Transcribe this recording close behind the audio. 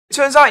It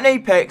turns out in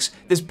Apex,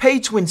 there's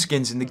pay-to-win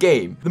skins in the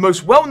game. The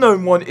most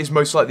well-known one is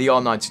most likely the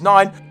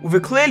R99, with a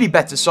clearly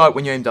better sight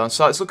when you aim down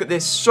sights. Look at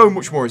this, so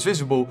much more is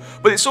visible,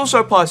 but this also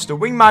applies to the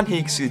Wingman. Here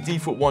you can see the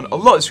default one, a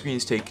lot of screen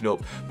is taken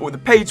up, but with the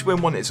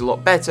pay-to-win one it's a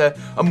lot better,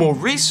 and more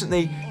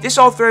recently, this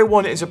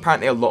R301 is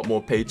apparently a lot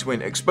more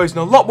pay-to-win, exposing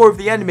a lot more of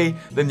the enemy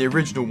than the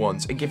original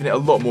ones, and giving it a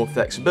lot more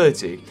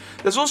flexibility.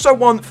 There's also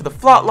one for the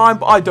Flatline,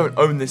 but I don't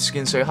own this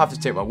skin, so you'll have to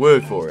take my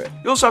word for it.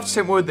 You also have to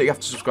take my word that you have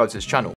to subscribe to this channel.